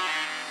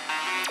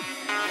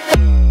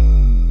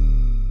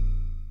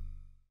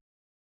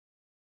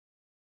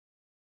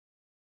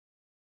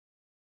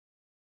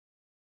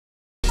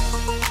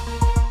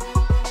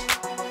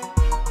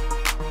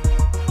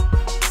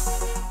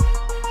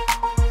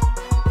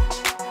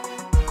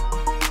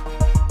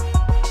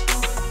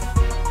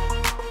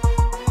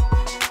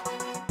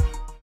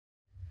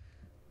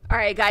 All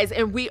right, guys,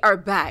 and we are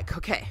back.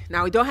 Okay,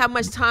 now we don't have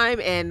much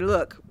time, and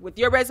look, with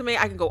your resume,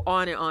 I can go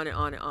on and on and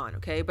on and on,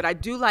 okay? But I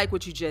do like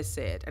what you just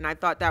said, and I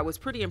thought that was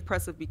pretty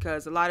impressive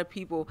because a lot of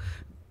people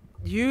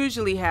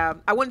usually have,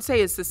 I wouldn't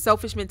say it's a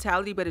selfish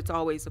mentality, but it's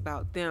always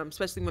about them,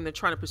 especially when they're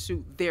trying to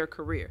pursue their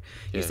career.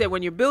 Yeah. You said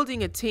when you're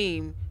building a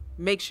team,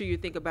 make sure you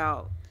think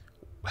about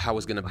how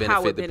it's going to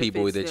how benefit it the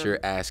people benefits that them. you're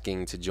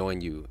asking to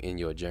join you in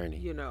your journey.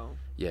 You know.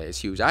 Yeah, it's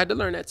huge. I had to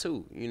learn that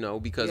too, you know,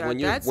 because Yeah, when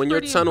you're that's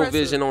tunnel pretty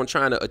vision on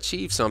trying to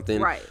achieve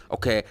something, Right.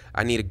 okay,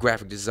 I need a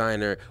graphic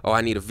designer, or I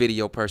need a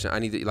video person, I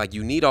need like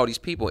you need all these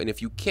people, and if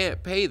you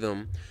can't pay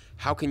them,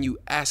 how can you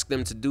ask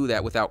them to do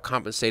that without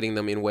compensating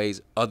them in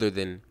ways other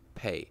than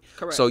pay?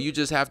 Correct. So you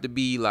just have to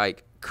be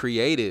like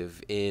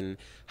creative in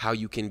how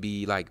you can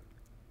be like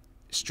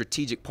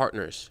strategic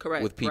partners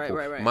Correct. with people.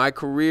 Right. My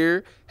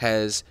career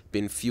has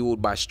been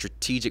fueled by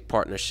strategic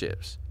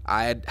partnerships.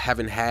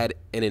 Haven't had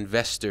an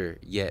investor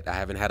yet. I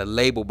haven't had a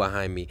label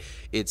behind me.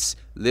 It's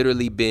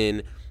literally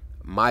been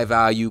my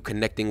value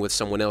connecting with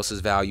someone else's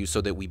value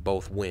so that we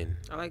both win.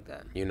 I like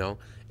that. You know,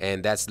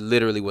 and that's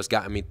literally what's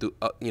gotten me through,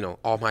 you know,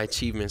 all my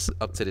achievements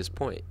up to this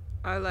point.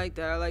 I like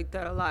that. I like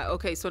that a lot.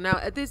 Okay, so now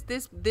at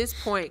this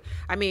point,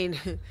 I mean,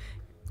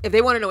 if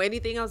they want to know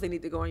anything else, they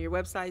need to go on your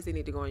websites. They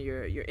need to go on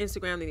your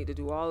Instagram. They need to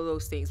do all of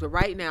those things. But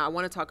right now, I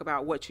want to talk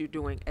about what you're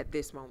doing at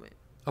this moment.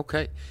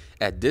 Okay.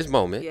 At this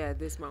moment, Yeah, at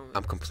this moment.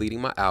 I'm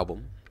completing my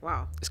album.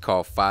 Wow. It's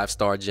called 5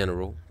 Star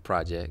General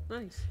Project.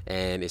 Nice.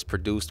 And it's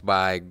produced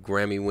by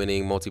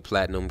Grammy-winning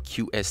multi-platinum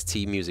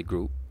QST Music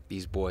Group.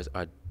 These boys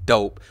are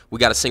dope. We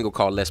got a single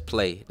called Let's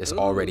Play that's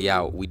already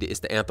out. It's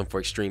the anthem for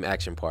Extreme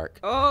Action Park.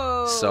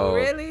 Oh, so,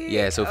 really?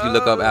 Yeah, so if you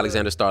look up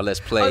Alexander Starr Let's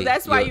Play. Oh,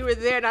 that's why you were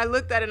there, and I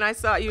looked at it and I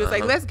saw you was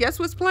like, let's guess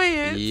what's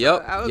playing.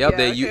 Yep, So, yep.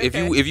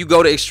 If you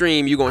go to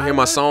Extreme, you're gonna hear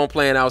my song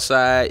playing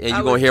outside, and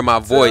you're gonna hear my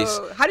voice.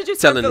 So, how did your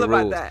son telling feel the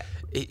about rules. that?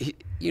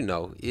 You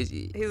know, He's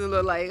a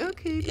little like,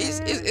 okay,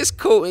 it's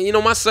cool. You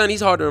know, my son,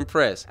 he's hard to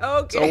impress.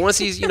 Okay. So once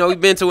he's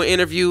been to an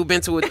interview, been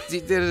to a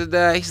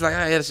he's like,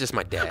 that's just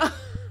my dad.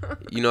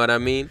 You know what I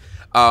mean?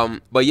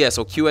 But yeah,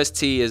 so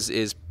QST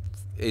is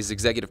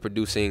executive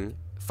producing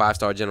 5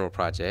 Star General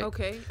Project.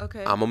 Okay.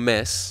 I'm a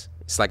Mess.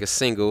 It's like a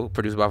single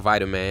produced by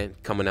Vitaman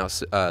coming out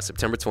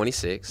September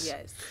 26th.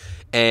 Yes.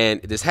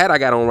 And this hat I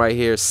got on right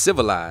here,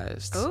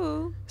 Civilized.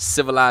 Oh.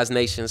 Civilized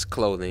Nations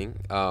Clothing.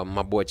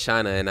 My boy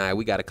China and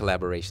we got a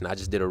collaboration. I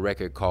just did a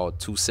record called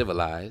Too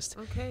Civilized.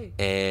 Okay.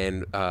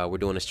 And we're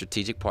doing a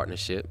strategic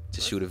partnership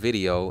to shoot a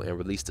video and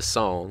release the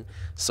song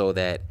so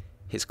that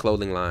his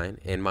clothing line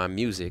and my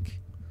music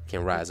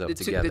can rise up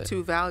together. The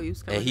two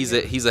values. And he's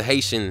a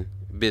Haitian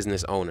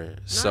business owner.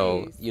 Nice.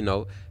 So, you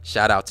know,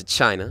 shout out to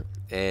China,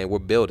 and we're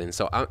building.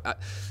 So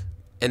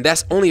and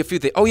that's only a few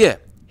things. Oh yeah,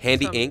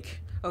 Handy Inc.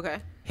 Okay.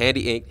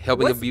 Handy Inc.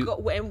 helping abuse.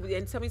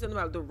 And tell me something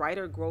about the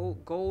writer,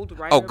 Gold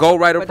Writer. Oh, Gold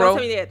Writer but Pro. Don't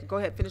tell me that. Go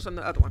ahead, finish on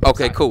the other one.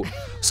 Okay, cool.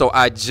 So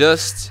I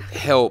just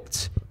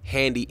helped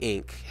Handy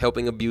Inc.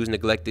 helping abused,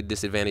 neglected,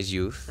 disadvantaged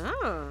youth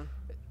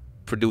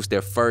produce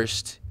their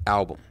first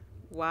album.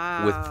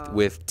 Wow.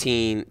 With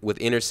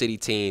inner city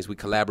teens. We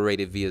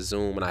collaborated via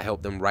Zoom, and I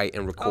helped them write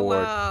and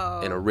record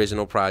an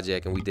original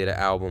project, and we did an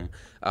album.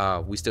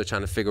 We still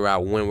trying to figure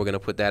out when we're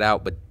gonna put that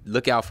out, but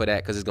look out for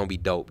that because it's gonna be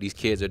dope. These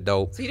kids are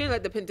dope. So you didn't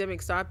let the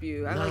pandemic stop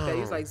you. I like that.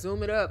 You was like,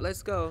 zoom it up.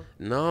 Let's go.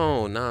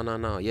 No.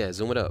 Yeah,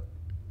 zoom it up.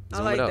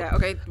 I like that.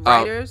 Okay,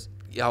 writers.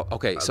 Yeah.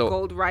 Okay. So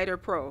Gold Writer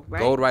Pro, right?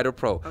 Gold Writer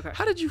Pro. Okay.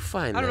 How did you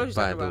find that?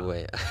 By the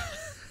way.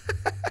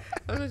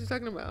 I don't know what you're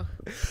talking about.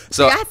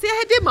 So I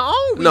did my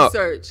own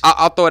research.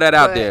 I'll throw that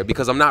out there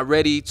because I'm not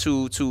ready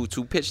to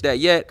pitch that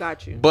yet.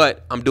 Got you.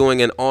 But I'm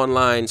doing an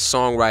online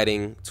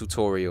songwriting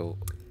tutorial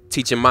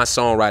teaching my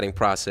songwriting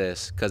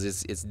process, because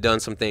it's done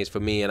some things for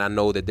me, and I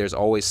know that there's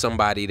always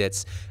somebody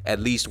that's at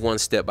least one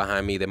step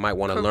behind me that might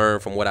want to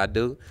learn from what I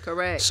do.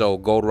 Correct. So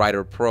Gold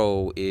Writer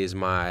Pro is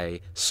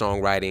my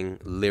songwriting,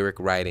 lyric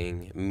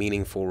writing,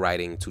 meaningful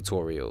writing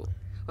tutorial.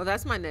 Well,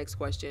 that's my next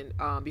question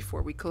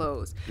before we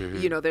close.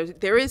 You know,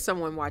 there is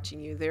someone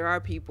watching you. There are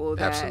people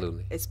that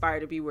aspire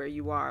to be where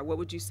you are. What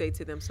would you say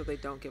to them so they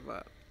don't give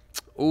up?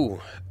 Ooh,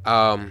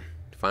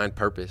 find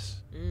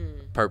purpose.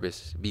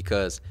 Purpose,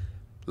 because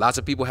lots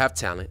of people have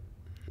talent,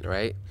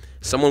 right?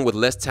 Someone with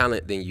less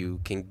talent than you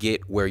can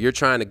get where you're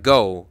trying to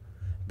go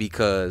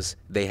because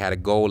they had a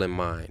goal in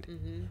mind.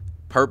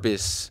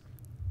 Purpose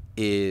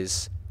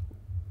is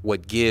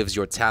what gives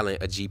your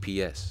talent a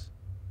GPS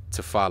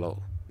to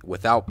follow.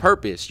 Without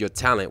purpose, your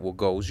talent will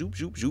go zoop,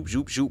 zoop, zoop,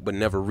 zoop, zoop, but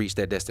never reach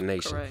that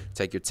destination. Correct.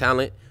 Take your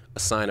talent,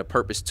 assign a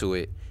purpose to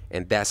it,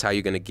 and that's how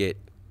you're going to get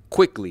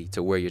quickly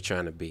to where you're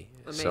trying to be.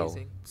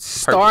 Amazing.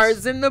 So,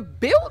 Stars in the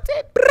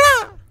building.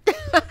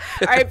 All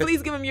right,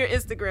 please give them your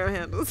Instagram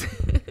handles.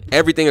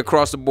 Everything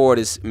across the board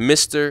is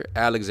Mr.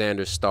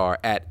 Alexander Star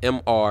at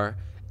Mr.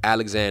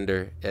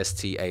 Alexander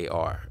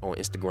STAR on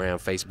Instagram,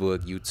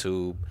 Facebook,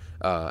 YouTube,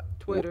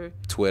 Twitter,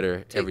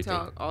 TikTok,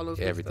 everything. All those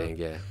everything,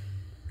 good stuff.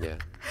 Yeah.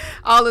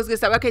 All those good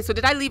stuff. Okay, so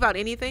did I leave out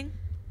anything?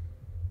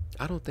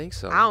 I don't think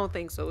so. I don't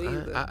think so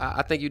either.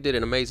 I think you did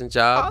an amazing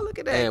job. Oh, look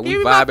at that. And Give we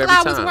me vibe my every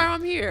flowers time. where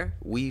I'm here.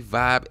 We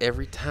vibe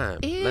every time.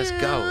 Ew. Let's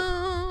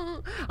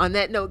go. On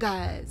that note,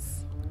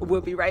 guys,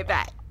 we'll be right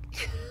back.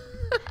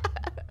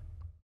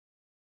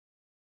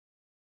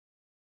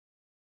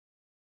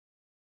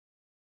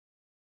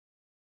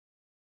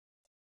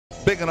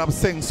 Bigging up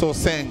Sing So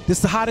Sing. This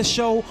is the hottest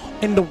show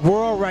in the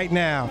world right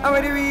now.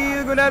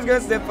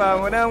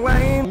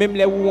 Même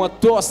les où on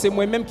tort, c'est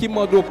moi-même qui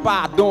m'en dois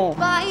pardon.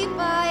 Bye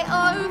bye,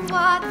 au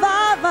revoir.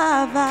 Va,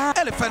 va, va.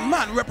 Elephant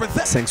Man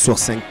represent 5 sur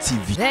 5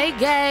 TV. They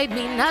gave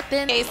me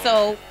nothing. Okay,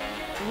 so,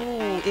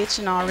 ooh,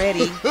 itching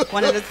already.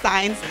 One of the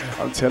signs.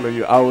 I'm telling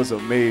you, I was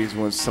amazed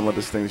when some of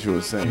the things you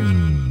were saying.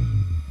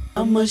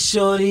 I'm a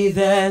shorty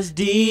that's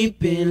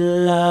deep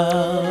in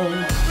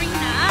love.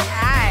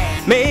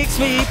 Makes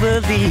me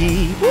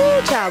believe.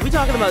 Woo, child, we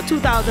talking about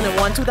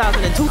 2001,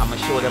 2002. I'ma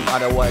show them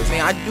otherwise.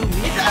 Man, I do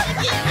me.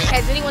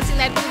 Has anyone seen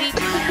that booty?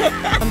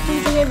 I'm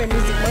pleasing him in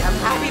music. I'm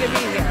happy to be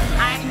here.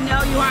 I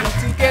know you are.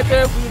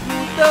 Together we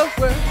rule the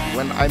world.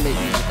 When I make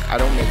music, I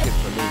don't make it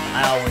for me.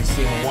 I always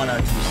sing 1 or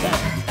 2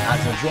 songs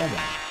as a drummer.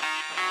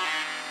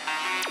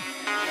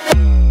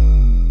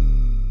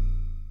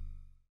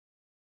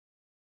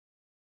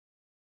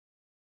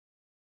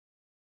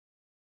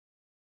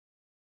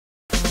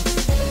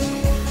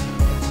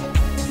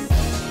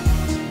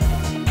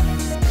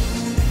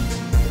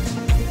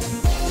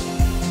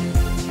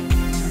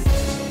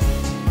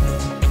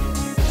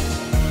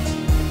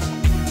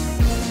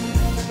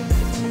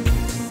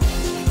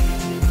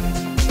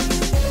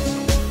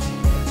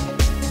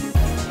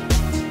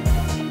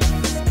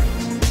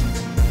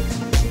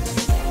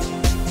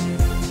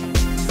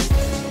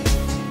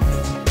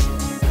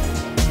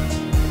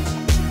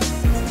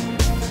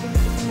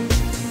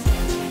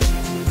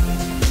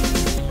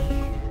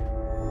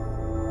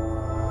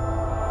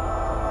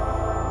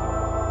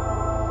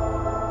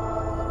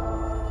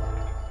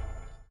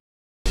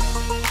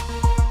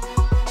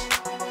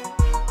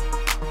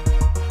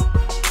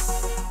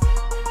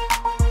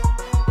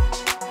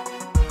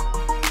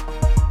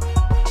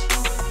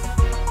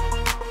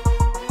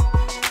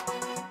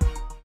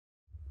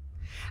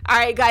 All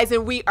right, guys,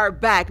 and we are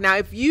back. Now,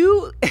 if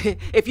you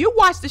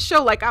watch the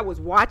show like I was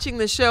watching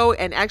the show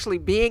and actually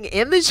being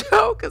in the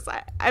show, because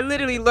I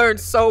literally learned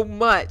so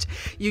much,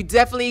 you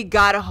definitely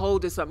got a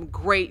hold of some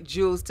great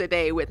jewels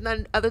today with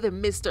none other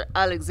than Mr.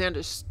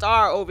 Alexander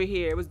Star over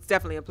here. It was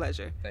definitely a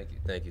pleasure. Thank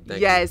you.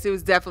 Yes, it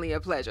was definitely a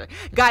pleasure.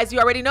 Guys, you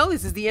already know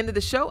this is the end of the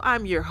show.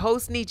 I'm your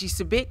host, Niji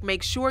Subik.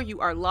 Make sure you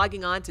are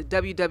logging on to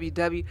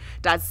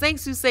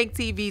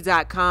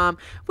www.sanksusanktv.com.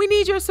 We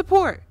need your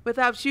support.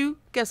 Without you,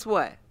 guess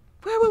what?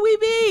 Where would we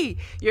be?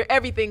 You're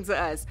everything to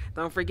us.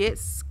 Don't forget,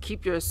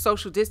 keep your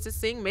social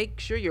distancing. Make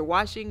sure you're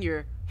washing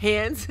your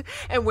hands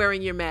and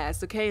wearing your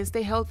mask, okay? And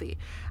stay healthy.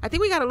 I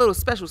think we got a little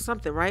special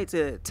something, right,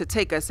 to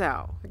take us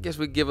out. I guess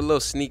we give a little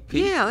sneak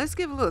peek. Yeah, let's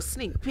give a little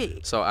sneak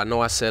peek. So I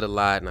know I said a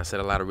lot, and I said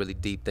a lot of really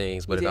deep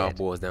things, but it all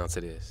boils down to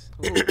this.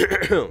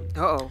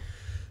 Uh-oh.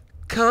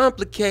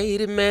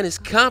 Complicated, man, it's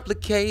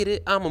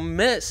complicated. I'm a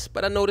mess,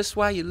 but I know that's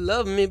why you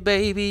love me,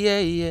 baby, yeah,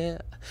 yeah.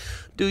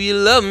 Do you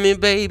love me,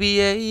 baby,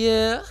 yeah,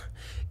 yeah.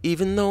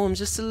 Even though I'm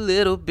just a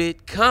little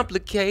bit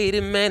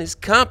complicated, man, it's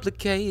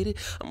complicated.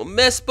 I'm a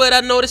mess, but I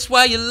know that's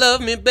why you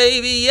love me,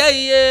 baby, yeah,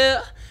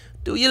 yeah.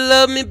 Do you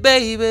love me,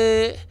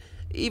 baby?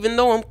 Even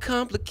though I'm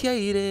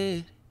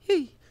complicated.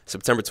 Hey.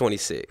 September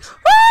 26th.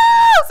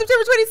 Woo!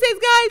 September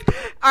 26th, guys.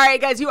 All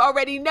right, guys, you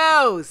already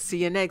know.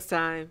 See you next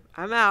time.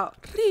 I'm out.